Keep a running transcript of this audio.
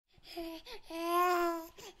So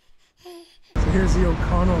here's the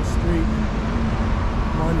O'Connell Street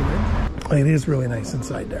Monument. It is really nice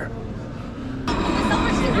inside there.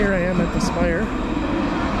 So here I am at the spire. It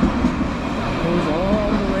goes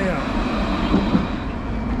all the way up.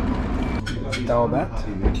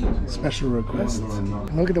 Dalbat. Special request.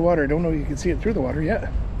 Look at the water. I don't know if you can see it through the water yet.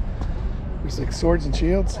 There's like swords and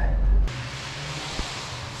shields.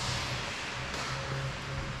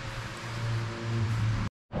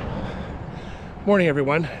 Morning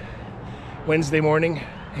everyone. Wednesday morning,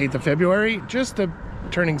 8th of February, just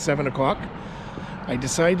turning 7 o'clock. I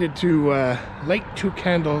decided to light 2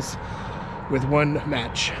 candles with 1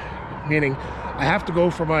 match, meaning I have to go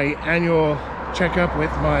for my annual checkup with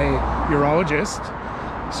my urologist.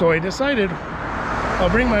 So I decided I'll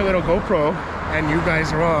bring my little GoPro and you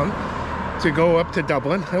guys along to go up to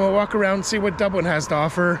Dublin, and we'll walk around and see what Dublin has to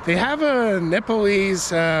offer. They have a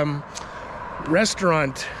Nepalese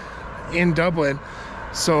restaurant in Dublin,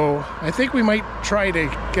 so I think we might try to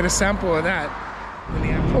get a sample of that in the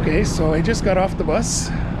afternoon. Okay, so I just got off the bus.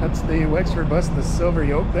 That's the Wexford bus, the silver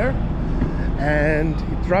yoke there, and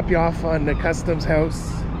it drop you off on the customs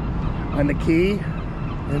house on the quay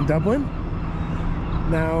in Dublin.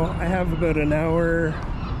 Now I have about an hour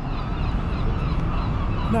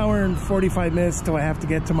and 45 minutes till I have to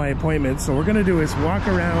get to my appointment. So what we're gonna do is walk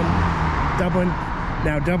around Dublin.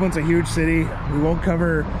 Now Dublin's a huge city. We won't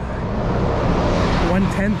cover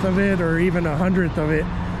 1/10 of it or even 100th of it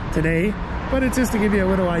today, but it's just to give you a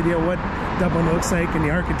little idea what Dublin looks like and the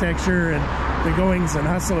architecture and the goings and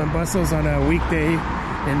hustle and bustles on a weekday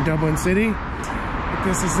in Dublin City.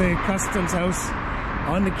 This is the customs house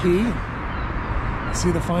on the quay. See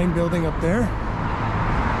the fine building up there?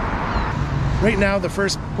 Right now, the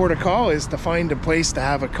first port of call is to find a place to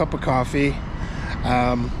have a cup of coffee.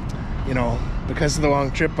 You know, because of the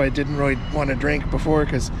long trip, I didn't really want to drink before,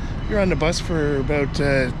 because you're on the bus for about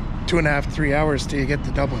 2.5 to 3 hours till you get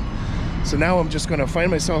to Dublin. So now I'm just going to find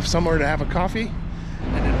myself somewhere to have a coffee.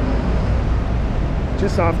 And then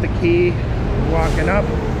just off the quay, walking up,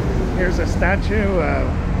 here's a statue of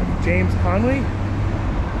James Connolly,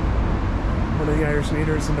 one of the Irish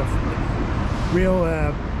leaders and the real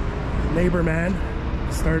labor man,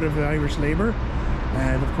 the start of the Irish labor,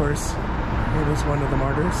 and of course he was one of the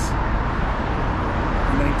martyrs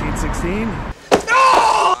in 1916.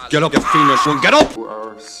 Get up, you fiendish one, get up! To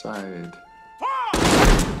our side.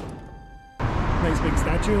 Nice big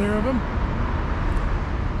statue there of him.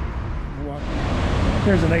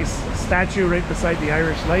 There's a nice statue right beside the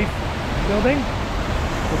Irish Life building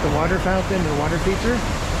with the water fountain and water feature.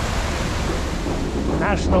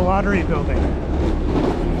 National Lottery building.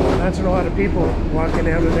 That's a lot of people walking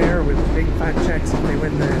out of there with big fat checks if they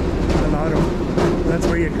win the lotto. That's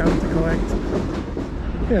where you come to collect.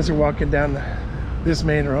 As you're walking down this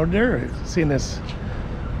main road there, seeing this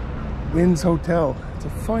Wynn's Hotel. It's a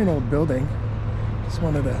fine old building. Just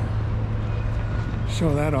wanted to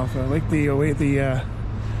show that off. I like the way the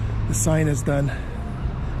sign is done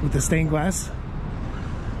with the stained glass.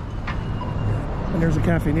 And there's a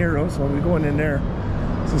Cafe Nero, so we'll be going in there.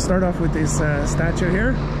 So start off with this statue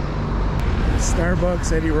here.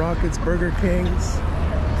 Starbucks, Eddie Rockets, Burger Kings,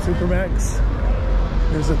 Supermax.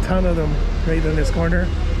 There's a ton of them right in this corner.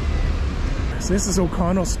 So this is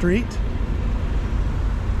O'Connell Street,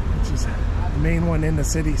 which is the main one in the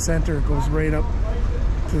city center. It goes right up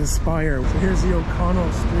to the spire. So here's the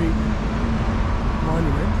O'Connell Street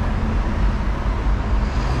Monument.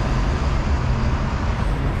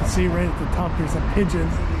 You can see right at the top there's a pigeon,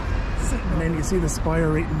 and then you see the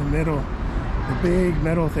spire right in the middle. The big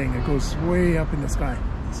metal thing, it goes way up in the sky.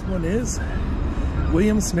 This one is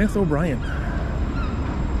William Smith O'Brien,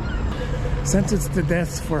 sentenced to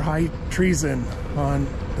death for high treason on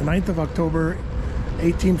the 9th of October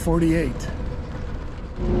 1848.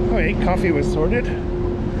 Alright, coffee was sorted.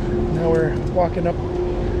 Now we're walking up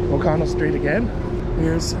O'Connell Street again.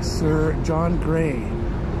 Here's Sir John Gray.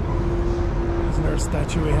 There's another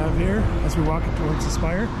statue we have here as we walk towards the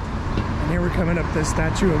spire. And here we're coming up the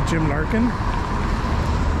statue of Jim Larkin,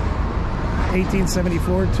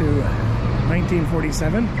 1874 to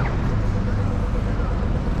 1947.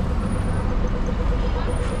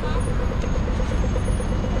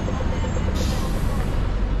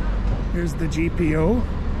 Here's the GPO,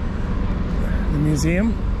 the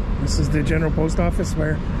museum. This is the General Post Office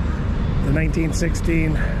where the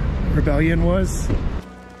 1916 rebellion was.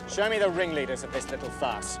 Show me the ringleaders of this little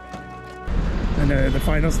farce. And the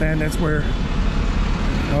final stand, that's where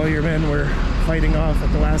all your men were fighting off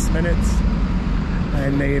at the last minutes,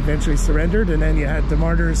 and they eventually surrendered. And then you had the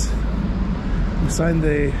martyrs who signed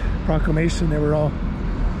the proclamation. They were all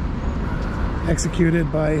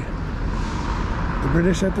executed by the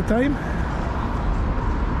British at the time.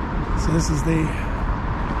 So this is the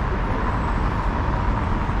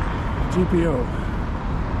GPO.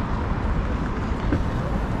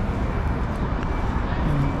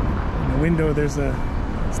 In the window there's a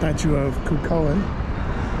statue of Cuchulainn.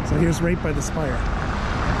 So here's right by the spire.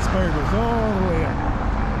 The spire goes all the way up.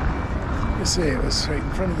 You see it was right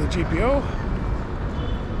in front of the GPO.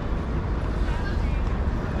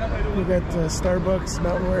 We got Starbucks,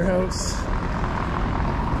 Mountain Warehouse.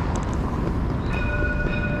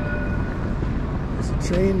 There's a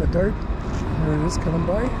train, the Dart, there it is coming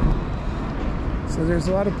by. So there's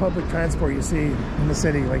a lot of public transport you see in the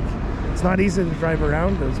city. Like, it's not easy to drive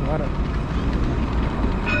around. There's a lot of...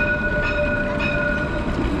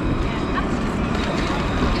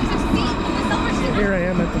 So here I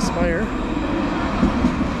am at the spire. It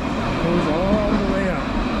goes all the way up.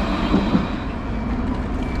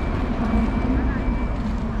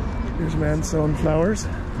 Here's a man selling flowers.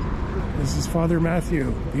 This is Father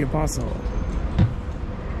Matthew, the Apostle.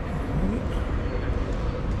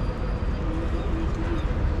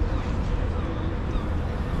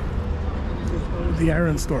 The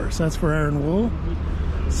iron store, so that's for iron wool,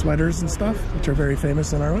 sweaters and stuff, which are very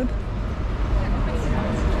famous in Ireland.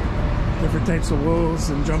 Different types of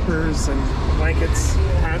wools and jumpers and blankets,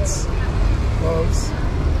 hats, gloves,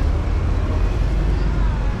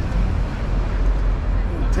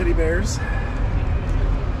 teddy bears.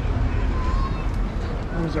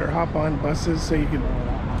 Those are hop-on buses, so you can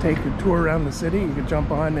take a tour around the city. You can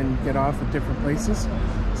jump on and get off at different places.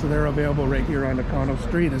 So they're available right here on O'Connell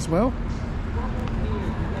Street as well.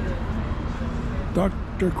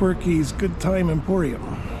 Dr. Quirky's Good Time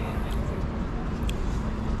Emporium.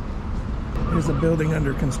 There's a building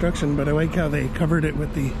under construction, but I like how they covered it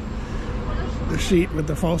with the sheet with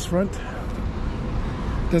the false front.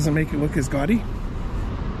 Doesn't make it look as gaudy.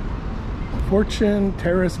 Fortune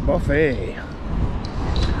Terrace Buffet.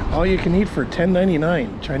 All you can eat for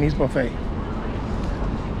 $10.99. Chinese buffet.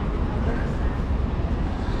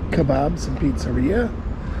 Kebabs and pizzeria.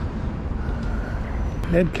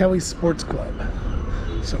 Ned Kelly Sports Club.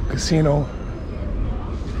 So casino.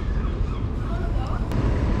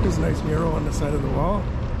 There's a nice mural on the side of the wall.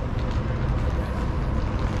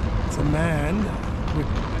 It's a man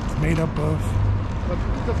it's made up of,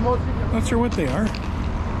 not sure what they are.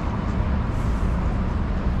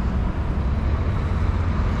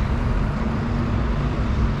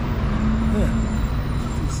 Yeah.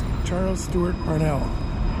 It's Charles Stewart Parnell.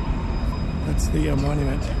 That's the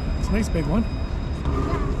monument. It's a nice big one.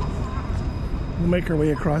 We'll make our way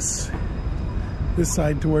across this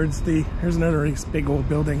side towards the... Here's another nice big old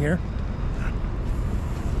building here.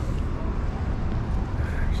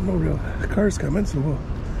 There's no real cars coming, so we'll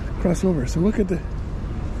cross over. So look at the...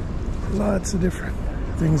 Lots of different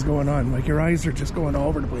things going on. Like, your eyes are just going all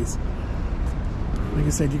over the place. Like I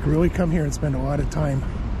said, you can really come here and spend a lot of time.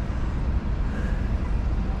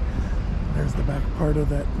 There's the back part of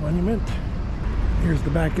that monument. Here's the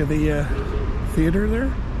back of the theater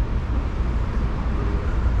there.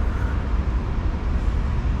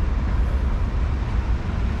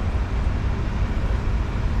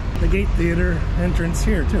 The Gate Theater entrance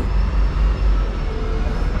here too.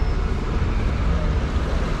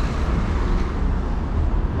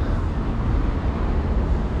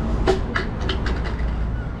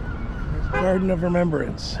 Garden of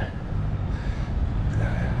Remembrance,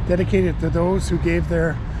 dedicated to those who gave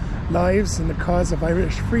their lives in the cause of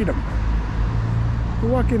Irish freedom.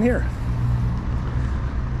 We'll walk in here.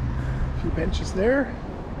 A few benches there,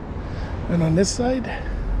 and on this side.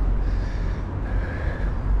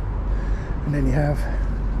 And then you have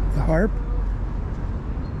the harp.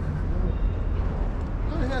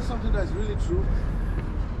 You want to hear something that's really true?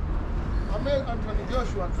 Anthony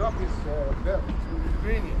Joshua dropped his belt to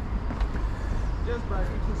Ukrainian just by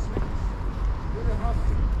eating sweets.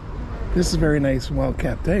 This is very nice and well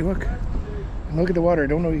kept. Hey, look. And look at the water. I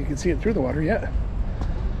don't know if you can see it through the water yet.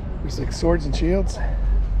 There's like swords and shields.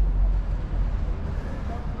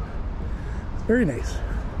 Very nice.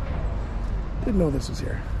 Didn't know this was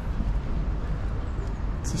here.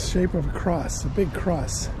 It's the shape of a cross, a big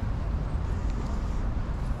cross.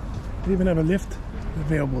 They even have a lift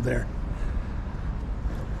available there.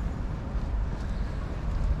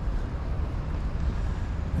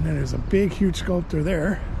 And then there's a big, huge sculpture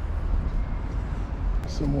there.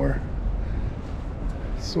 Some more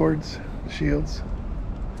swords, shields.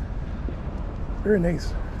 Very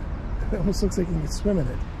nice. It almost looks like you can swim in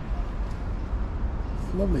it.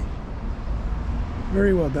 It's lovely.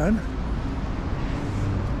 Very well done.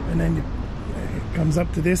 And then it comes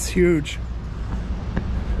up to this huge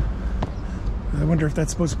I wonder if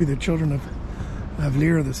that's supposed to be the children of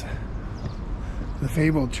Lear, the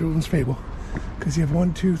fable, children's fable. Because you have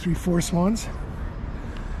 1, 2, 3, 4 swans.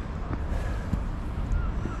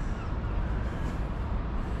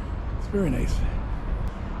 It's very nice.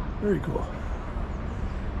 Very cool.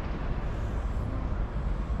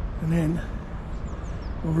 And then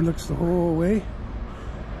overlooks the whole way.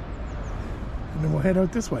 And then we'll head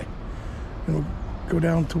out this way. And we'll go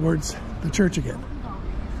down towards the church again.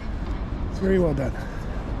 It's very well done.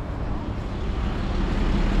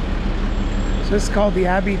 So this is called the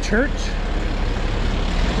Abbey Church.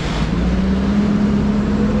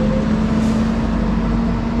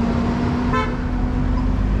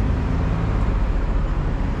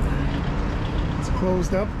 It's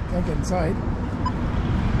closed up. Can't get inside.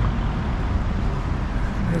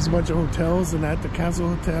 There's a bunch of hotels and that, the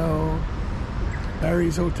Castle Hotel,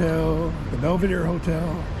 Barry's Hotel, the Belvedere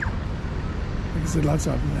Hotel. Like I said, lots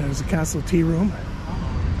of them. There's a Castle Tea Room.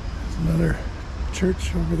 There's another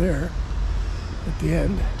church over there at the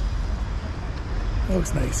end. That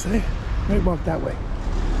looks nice, eh? Might walk that way.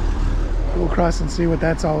 Go across and see what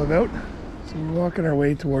that's all about. So we're walking our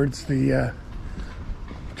way towards the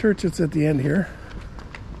church that's at the end here.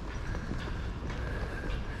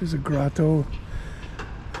 There's a grotto.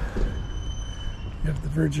 You have the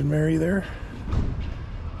Virgin Mary there.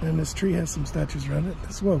 And this tree has some statues around it.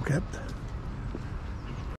 It's well kept.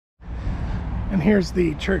 And here's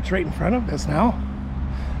the church right in front of us now.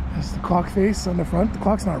 There's the clock face on the front. The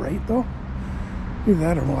clock's not right though. Either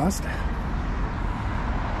that or I'm lost.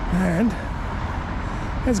 And it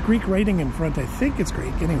has Greek writing in front. I think it's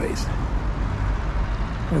Greek anyways.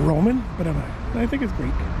 Or Roman, but I think it's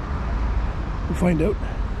Greek. We'll find out.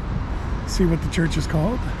 See what the church is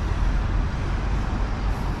called.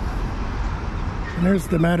 And there's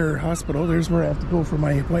the Mater Hospital. There's where I have to go for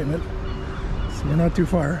my appointment. So we're not too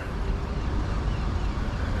far.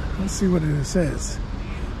 Let's see what it says.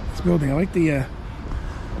 This building, I like the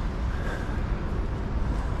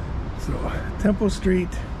so Temple Street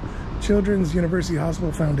Children's University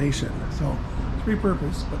Hospital Foundation. So it's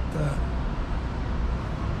repurposed, but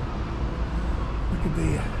look at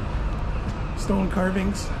the stone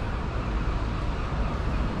carvings.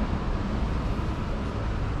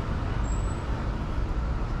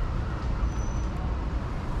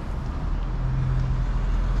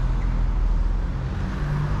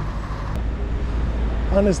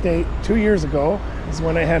 On this date, 2 years ago, is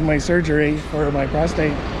when I had my surgery for my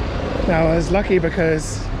prostate. Now, I was lucky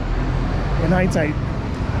because, in hindsight,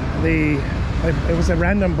 it was a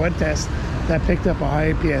random blood test that picked up a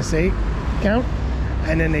high PSA count,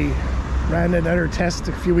 and then they ran another test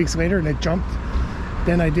a few weeks later and it jumped.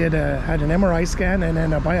 Then I had an MRI scan and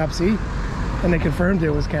then a biopsy, and they confirmed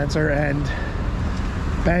it was cancer, and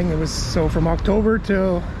bang, it was. So from October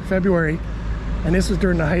till February, and this was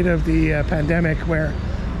during the height of the pandemic where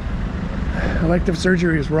elective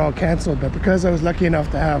surgeries were all canceled, but because I was lucky enough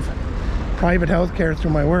to have private health care through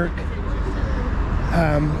my work,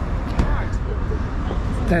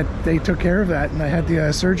 that they took care of that, and I had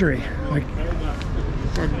the surgery. Like,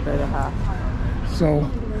 so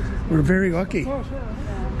we're very lucky,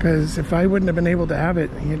 because if I wouldn't have been able to have it,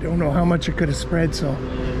 you don't know how much it could have spread. So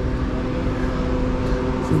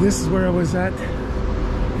this is where I was at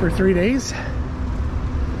for 3 days.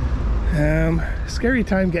 Scary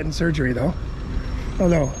time getting surgery though.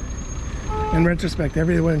 Although, in retrospect,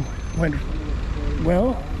 everything went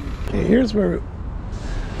well. Okay, here's where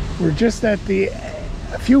we're just at a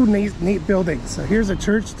few neat buildings. So here's a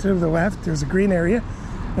church to the left. There's a green area,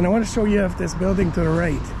 and I want to show you this building to the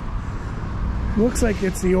right. It looks like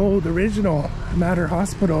it's the old original Mater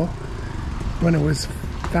Hospital when it was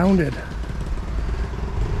founded.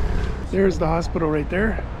 There's the hospital right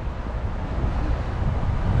there.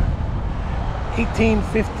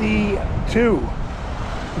 1852.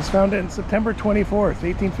 It was founded on September 24th,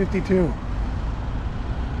 1852. You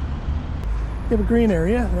have a green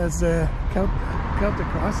area. There's a Celtic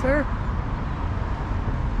cross there.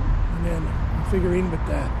 And then a figurine with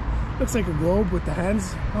that. Looks like a globe with the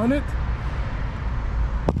hands on it.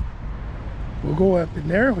 We'll go up in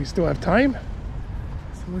there. We still have time.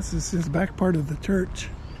 So this is the back part of the church.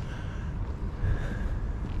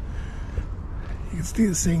 You can see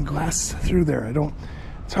the stained glass through there.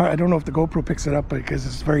 It's hard. I don't know if the GoPro picks it up because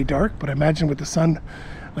it's very dark, but I imagine with the sun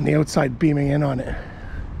on the outside beaming in on it.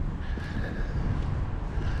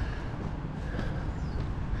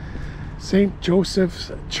 St.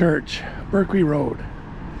 Joseph's Church, Berkeley Road.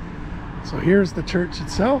 So here's the church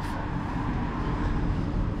itself.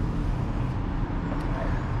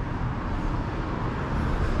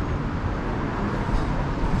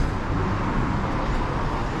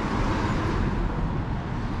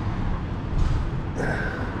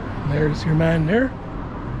 There's your man there.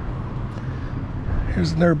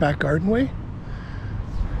 Here's their back garden way.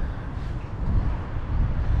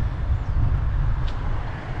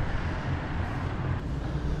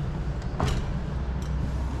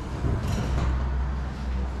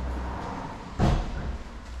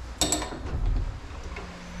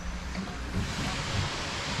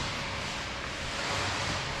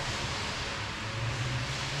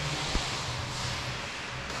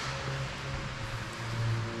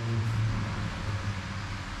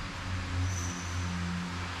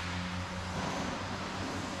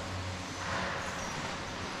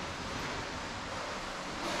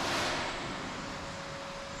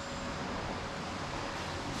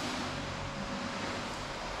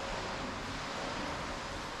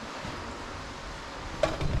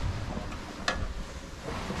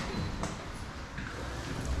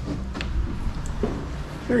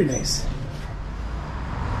 Very nice.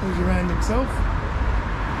 There's your man himself.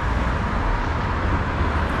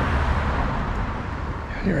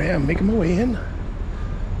 Here I am, making my way in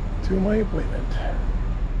to my appointment.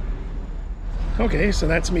 Okay, so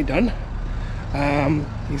that's me done.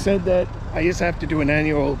 He said that I just have to do an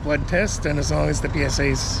annual blood test, and as long as the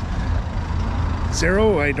PSA's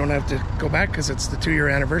 0, I don't have to go back because it's the 2-year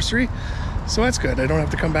anniversary. So that's good. I don't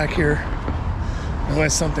have to come back here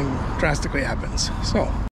unless something drastically happens. So,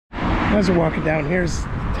 as we're walking down, here's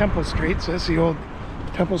Temple Street. So this is the old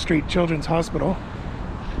Temple Street Children's Hospital.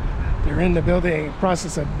 They're in the building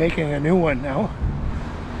process of making a new one now,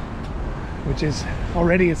 which is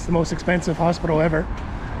already, it's the most expensive hospital ever,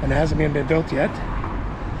 and it hasn't even been built yet.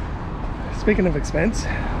 Speaking of expense,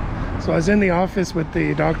 so I was in the office with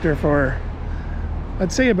the doctor for,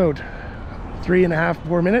 I'd say about 3.5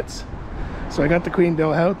 more minutes. So I got the Queen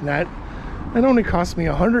bill out, and that only cost me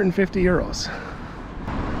 150 euros.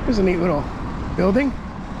 Here's a neat little building,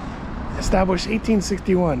 established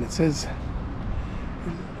 1861. It says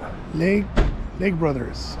Leg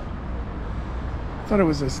Brothers. Thought it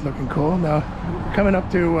was just looking cool. Now we're coming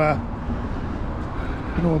up to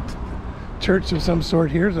an old church of some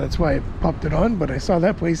sort here, so that's why I popped it on. But I saw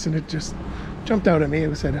that place and it just jumped out at me.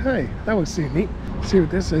 It said, "Hey, that looks so neat." See what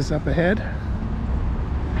this is up ahead.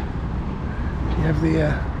 You have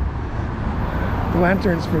the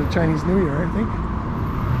lanterns for the Chinese New Year, I think.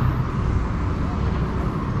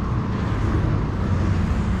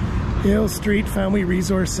 Hill Street Family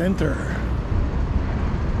Resource Center.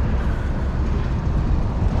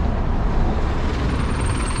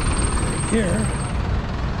 Here,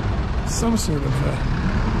 some sort of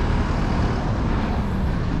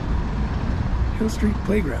Hill Street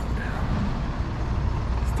playground.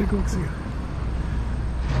 Let's take a look, see.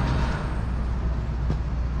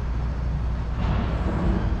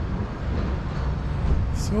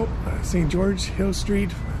 So, St. George, Hill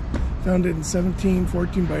Street, founded in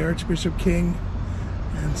 1714 by Archbishop King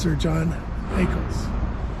and Sir John Eccles.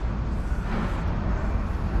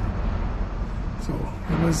 So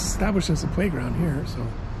it was established as a playground here, so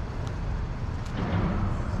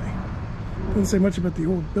doesn't say much about the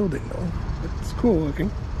old building though, but it's cool looking.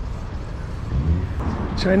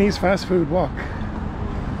 Chinese fast food walk.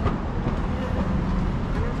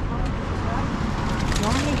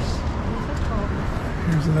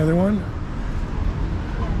 Here's another one.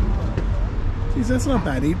 Geez, that's not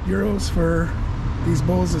bad. €8 for these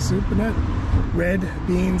bowls of soup and that. Red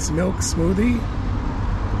beans milk smoothie.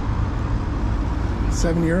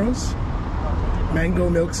 €7. Mango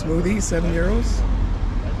milk smoothie, €7.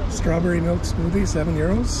 Strawberry milk smoothie,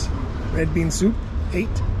 €7. Red bean soup,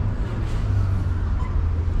 8.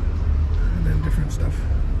 And then different stuff.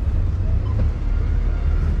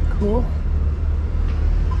 Cool.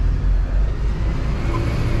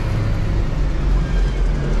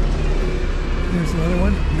 Here's another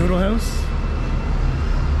one, Noodle House.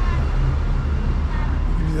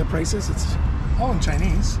 I'll give you the prices. It's all in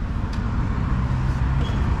Chinese.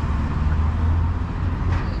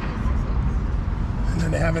 And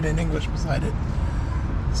then they have it in English beside it.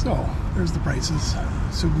 So there's the prices.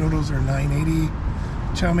 Soup noodles are €9.80.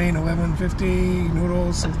 Chow mein €11.50.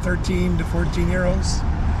 Noodles 13 to 14 euros.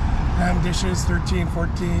 Ham dishes 13,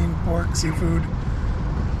 14. Pork, seafood.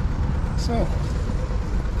 So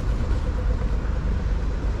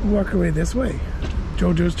walk away this way.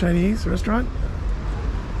 Jojo's Chinese restaurant.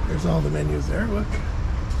 There's all the menus there, look.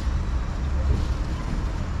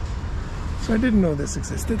 So I didn't know this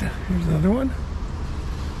existed. Here's another one.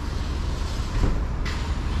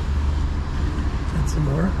 And some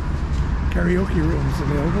more karaoke rooms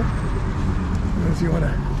available. If you want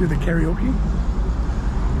to do the karaoke.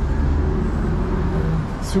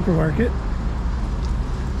 Supermarket.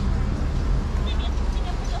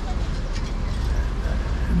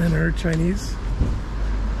 And then her Chinese.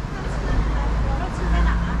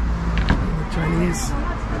 The Chinese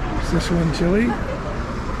Sichuan chili.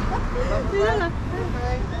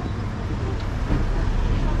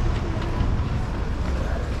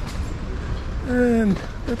 And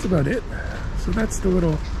that's about it. So that's the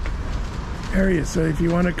little area. So if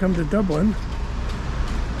you want to come to Dublin,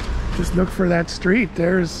 just look for that street.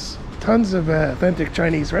 There's tons of authentic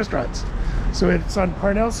Chinese restaurants. So it's on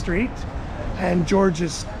Parnell Street and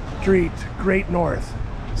George's Street, Great North.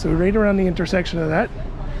 So right around the intersection of that,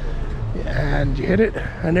 and you hit it,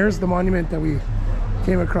 and there's the monument that we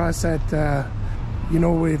came across at, you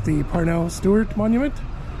know, with the Parnell Stewart monument.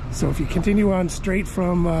 So if you continue on straight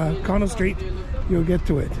from Connell Street, you'll get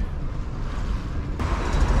to it.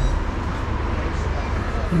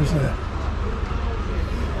 There's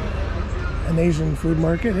an Asian food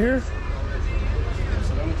market here.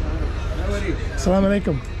 Assalamu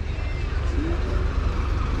alaikum.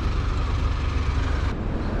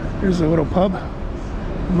 Here's a little pub,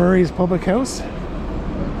 Murray's Public House,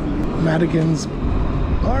 Madigan's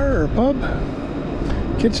Bar or Pub,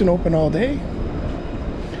 kitchen open all day.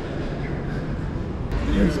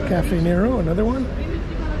 Here's Cafe Nero, another one.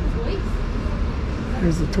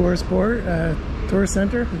 Here's the tourist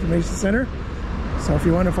center, information center. So if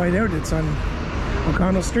you want to find out, it's on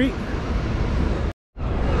O'Connell Street.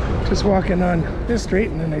 Just walking on this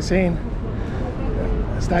street, and then I seen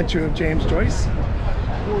a statue of James Joyce,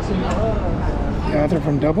 the author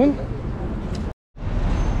from Dublin.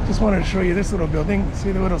 Just wanted to show you this little building.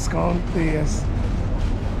 See the little skull, the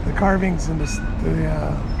carvings and the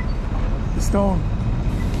stone,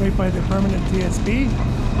 right by the permanent TSB.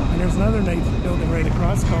 And there's another nice building right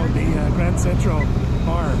across called the Grand Central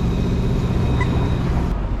Bar.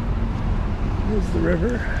 Here's the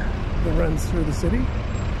river that runs through the city.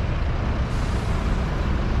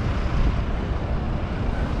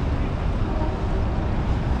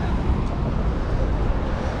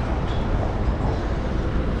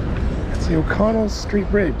 It's the O'Connell Street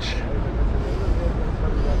Bridge.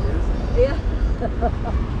 Yeah.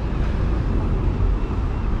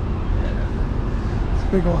 It's a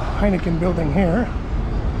big old Heineken building here.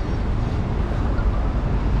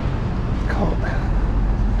 It's called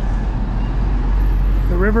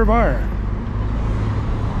the River Bar.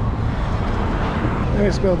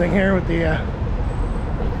 This building here with the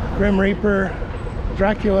Grim Reaper,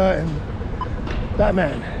 Dracula, and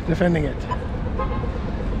Batman defending it.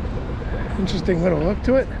 Interesting little look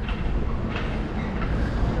to it.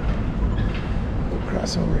 We'll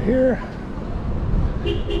cross over here.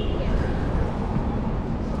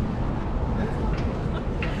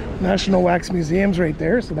 National Wax Museum's right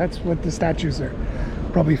there, so that's what the statues are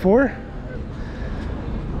probably for.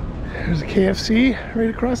 There's a KFC right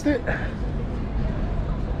across it.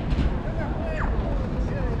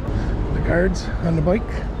 The guards on the bike.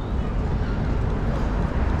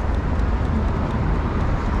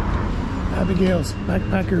 Abigail's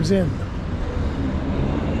Backpackers Inn.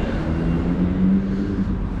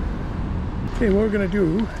 Okay, what we're gonna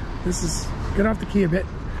do, this is get off the quay a bit,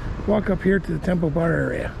 walk up here to the Temple Bar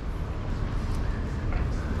area.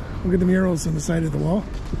 Look at the murals on the side of the wall.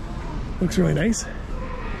 Looks really nice.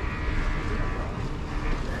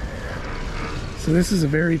 So this is a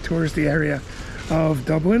very touristy area of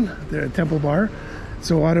Dublin, the Temple Bar.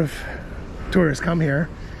 So a lot of tourists come here.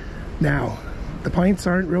 Now, the pints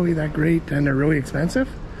aren't really that great and they're really expensive.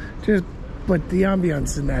 But the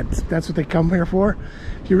ambience and that's what they come here for.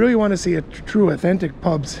 If you really want to see a true authentic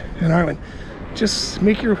pubs in Ireland, just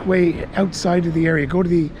make your way outside of the area. Go to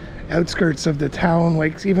the outskirts of the town,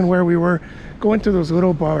 like even where we were, go into those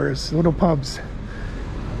little bars, little pubs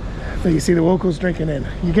that you see the locals drinking in.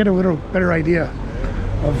 You get a little better idea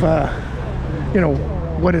of you know,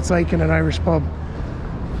 what it's like in an Irish pub.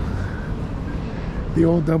 The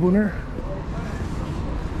Old Dubliner.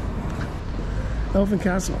 Elfin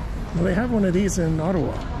Castle. Well, they have one of these in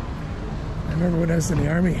Ottawa. I remember when I was in the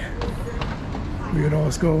army, we would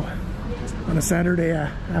always go on a Saturday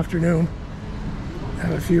afternoon,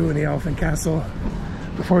 have a few in the Elfin Castle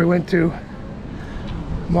before we went to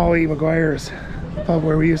Molly Maguire's pub,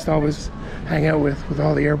 where we used to always hang out with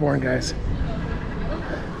all the airborne guys.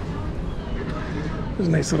 There's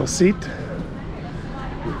a nice little seat.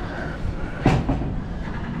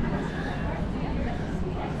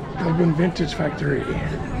 Dublin Vintage Factory.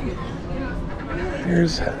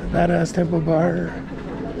 Here's Badass Temple Bar.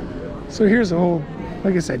 So here's the whole,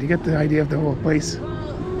 like I said, you get the idea of the whole place.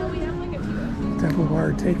 Temple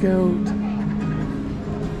Bar takeout.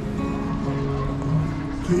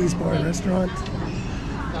 Keys Bar Restaurant.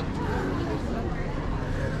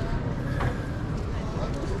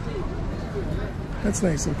 That's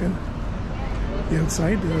nice looking. The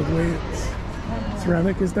outside, the way it's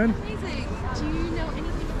ceramic is done. Amazing. Do you know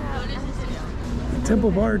anything about The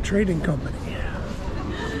Temple Bar Trading Company.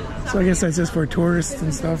 So I guess that's just for tourists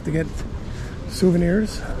and stuff to get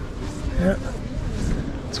souvenirs. Yeah,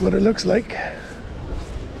 that's what it looks like.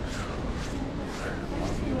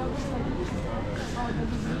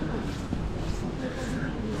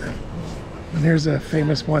 And here's a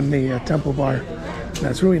famous one, the Temple Bar.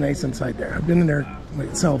 That's really nice inside there. I've been in there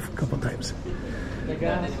myself a couple times.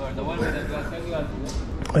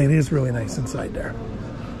 It is really nice inside there.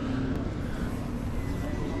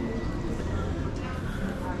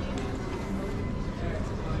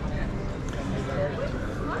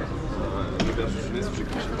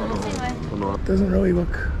 Doesn't really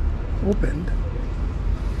look opened.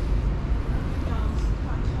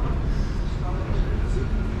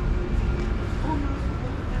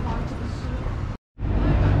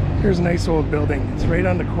 Here's a nice old building. It's right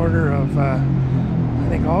on the corner of I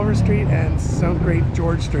think Oliver Street and South Great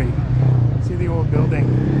George Street. See the old building?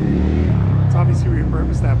 It's obviously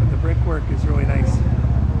repurposed that, but the brickwork is really nice.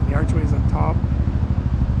 The archway's on top.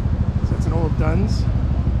 So it's an old Dunn's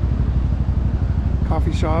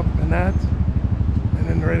coffee shop and that. And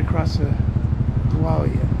then right across the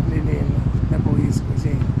Diwali, Indian Nepalese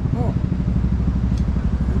cuisine. Oh,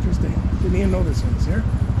 interesting. Didn't even know this one was here.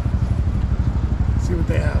 Let's see what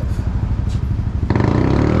they have.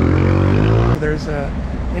 There's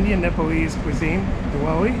Indian Nepalese cuisine,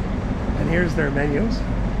 Diwali, and here's their menus.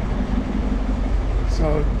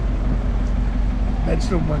 So,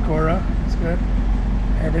 vegetable pakora, it's good.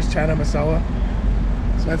 Here's chana masala.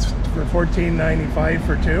 So that's for $14.95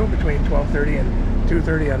 for two, between 12:30 and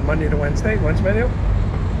 2:30 on Monday to Wednesday, lunch menu.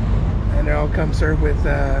 And they all come served with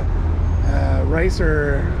rice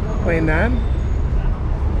or plain naan.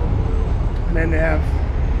 And then they have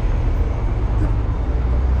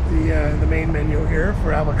the main menu here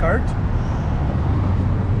for a la carte.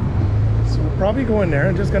 So we'll probably go in there.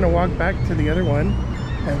 I'm just going to walk back to the other one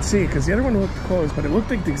and see, because the other one looked closed, but it looked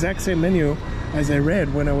like the exact same menu as I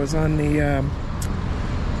read when I was on the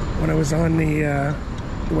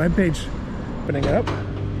web page. Opening it up.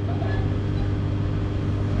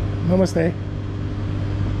 Namaste.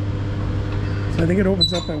 So I think it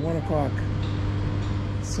opens up at 1 o'clock.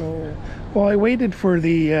 So while I waited for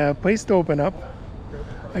the place to open up,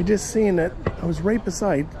 I just seen that I was right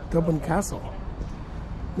beside Dublin Castle.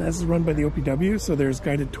 And this is run by the OPW, so there's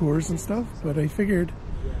guided tours and stuff, but I figured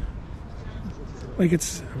like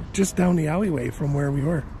it's just down the alleyway from where we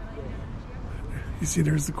were. You see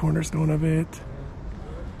there's the cornerstone of it.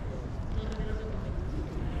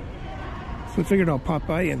 So I figured I'll pop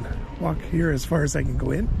by and walk here as far as I can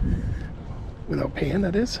go in without paying,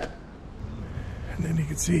 that is. And then you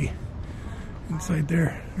can see inside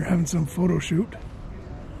there, they're having some photo shoot.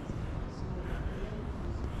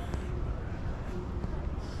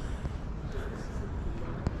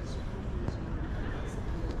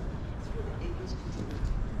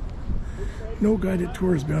 No guided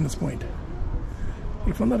tours beyond this point.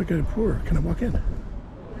 If I'm not a guided tour, can I walk in?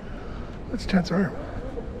 Let's chance our arm.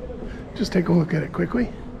 Just take a look at it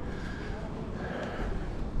quickly.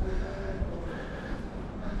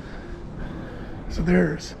 So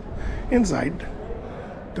there's inside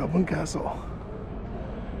Dublin Castle,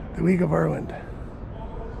 the League of Ireland.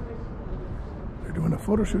 They're doing a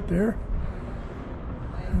photo shoot there,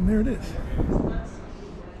 and there it is.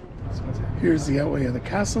 So here's the outlay of the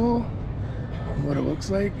castle and what it looks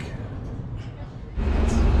like.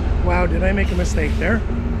 Wow, did I make a mistake there?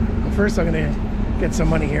 Well, first I'm gonna get some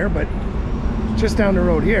money here, but just down the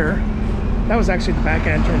road here, that was actually the back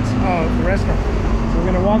entrance of the restaurant. So we're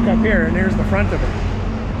gonna walk up here, and there's the front of it.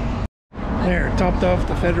 There, topped off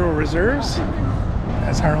the Federal Reserves,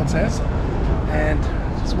 as Harold says, and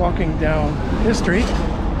just walking down this street,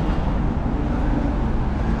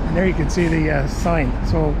 and there you can see the sign.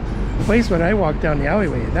 So the place where I walked down the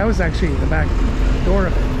alleyway, that was actually the back door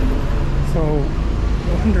of it. So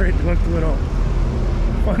no wonder it looked a little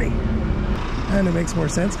funny, and it makes more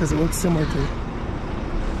sense because it looks similar to.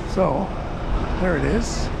 So there it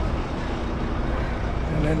is,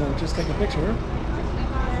 and then we'll just take a picture of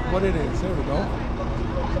what it is. There we go.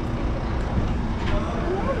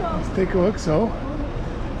 Let's take a look. So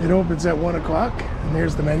it opens at 1 o'clock, and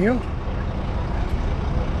there's the menu.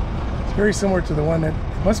 It's very similar to the one that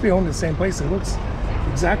must be owned in the same place. It looks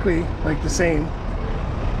exactly like the same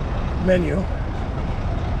menu.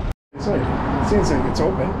 So it seems like it's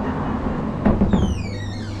open.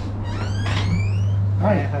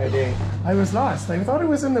 Hi. How are you doing? I was lost. I thought it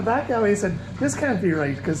was in the back alley. I said, this can't be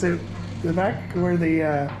right, because the back where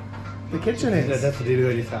the the kitchen is. That's the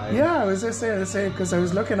delivery side. Yeah, I was just saying the same because I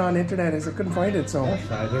was looking on internet as I couldn't find it. So That's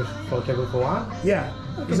fine. Here's for table for one. yeah,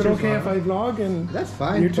 is it okay if I vlog and That's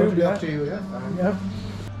fine. YouTube? Totally Yeah. up to you. Yeah. Fine. Yeah,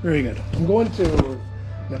 very good. I'm going to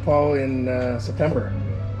Nepal in September.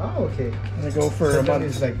 Oh, okay. I go for a September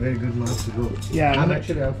month. is like very good month to go. Yeah,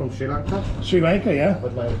 I'm from Sri Lanka, Sri Lanka. Yeah.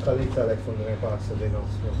 but my colleagues are like from Nepal, so they know.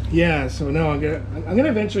 Yeah, so no, I'm gonna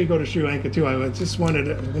eventually go to Sri Lanka too. I'm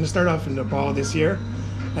gonna start off in Nepal this year,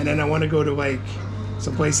 and then I want to go to like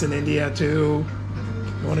some place in India too.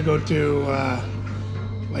 I want to go to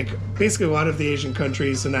like basically a lot of the Asian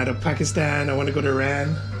countries, and out of Pakistan. I want to go to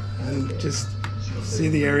Iran and just see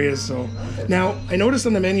the areas. So now I noticed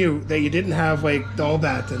on the menu that you didn't have like dal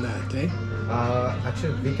bat in that, eh?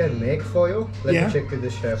 Actually, we can make for you. Let Yeah. me check with the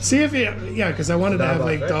chef. See if yeah, because I wanted to Dal have bat,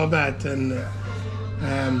 like right? dal bat and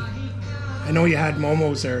I know you had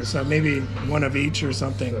momos there, so maybe one of each or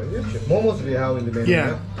something. So, yeah, chef. Momos we have in the menu.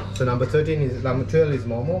 Yeah. So number 12 is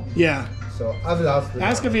momo. Yeah. So I will ask.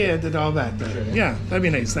 Ask if you had the dal bat there. Yeah, that'd be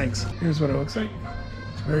nice. Thanks. Here's what it looks like.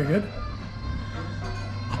 It's very good.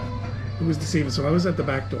 It was deceiving. So I was at the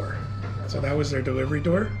back door. So that was their delivery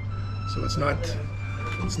door. So it's not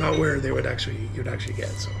where you'd actually get.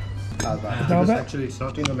 So Talbat. Talbat? Because actually it's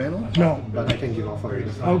not in the menu. no. But I can give offer you.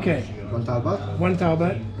 Okay. One talbat One dal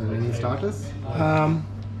bat. and any starters.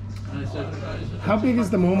 How big is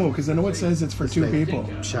the momo? Because I know it says it's for two people.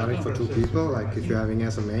 Sharing for 2 people. Like if you're having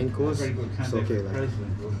as a main course, it's okay. Like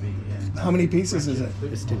How many pieces is it?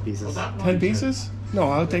 it's 10 pieces. 10 pieces? No,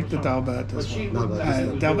 I'll take the dal bat as well. No, but this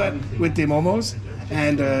is Dal bat with the momos.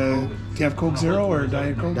 And do you have Coke Zero or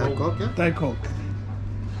Diet Coke? Diet Coke, yeah. Diet Coke.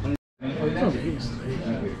 Okay, so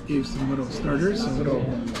gave some little starters, some little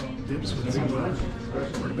dips with some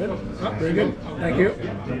quite a bit. Oh, very good. Thank you.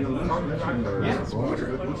 Some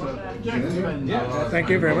water. Thank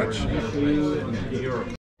you very much.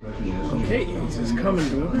 Okay, this is coming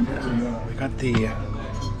to it. We got the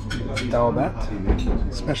dal bat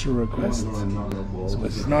special request. So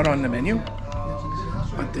it's not on the menu,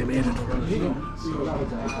 but they made it for me. So,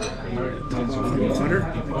 tons of water.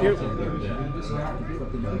 Thank you.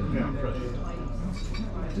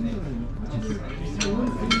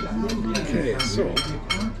 Okay, so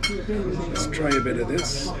let's try a bit of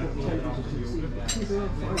this. A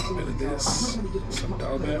bit of this. Some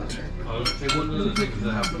dal bat.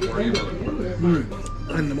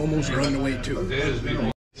 And the momos are on the way too.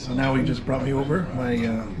 So now he just brought me over my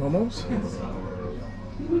momos.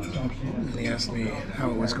 And he asked me how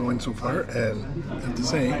it was going so far, and I have to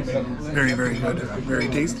say, very, very good, very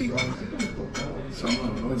tasty. So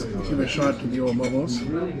let's give it a shot to the old momos.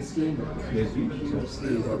 And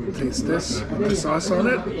we'll taste this, put the sauce on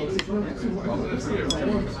it,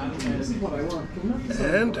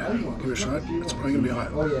 and we'll give it a shot. It's probably gonna be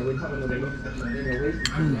hot.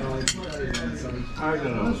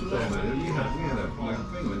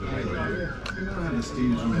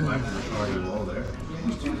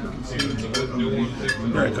 Very good.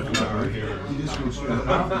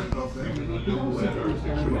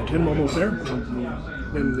 10 momos there.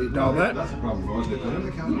 Then the dal bat, glass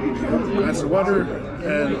of water,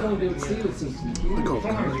 and the Coke.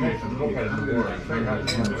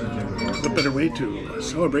 It's a better way to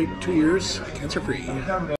celebrate 2 years cancer-free.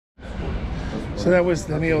 So that was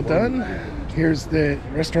the meal done. Here's the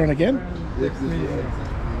restaurant again.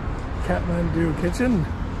 Kathmandu Kitchen.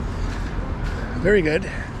 Very good.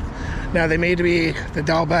 Now they made me the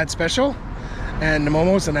dal bat special and the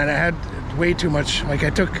momos, and then I had way too much. Like I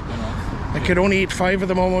could only eat 5 of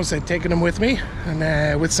the momos. I'd taken them with me,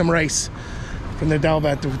 and with some rice from the dal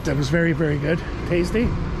bat. That was very, very good, tasty.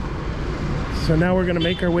 So now we're gonna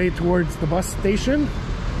make our way towards the bus station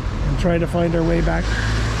and try to find our way back.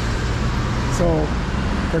 So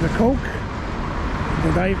for the Coke,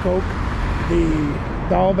 the Diet Coke, the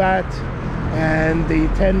dal bat, and the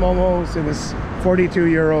 10 momos, it was 42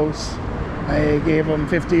 euros. I gave them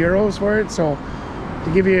 50 euros for it. So to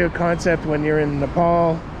give you a concept, when you're in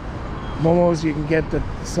Nepal, momos you can get the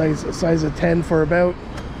size of 10 for about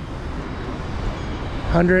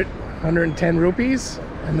 110 rupees,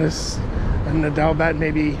 and the dal bat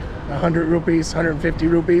maybe 100 rupees, 150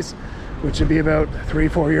 rupees, which would be about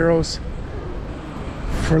 3-4 euros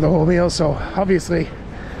for the whole meal. So obviously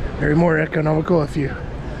very more economical if you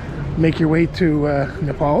make your way to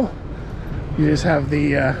Nepal. You just have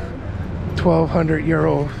the 1,200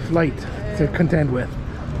 euro flight to contend with.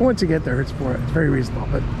 But once you get there, it's very reasonable.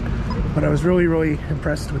 But I was really, really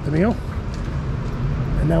impressed with the meal.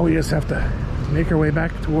 And now we just have to make our way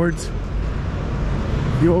back towards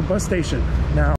the old bus station.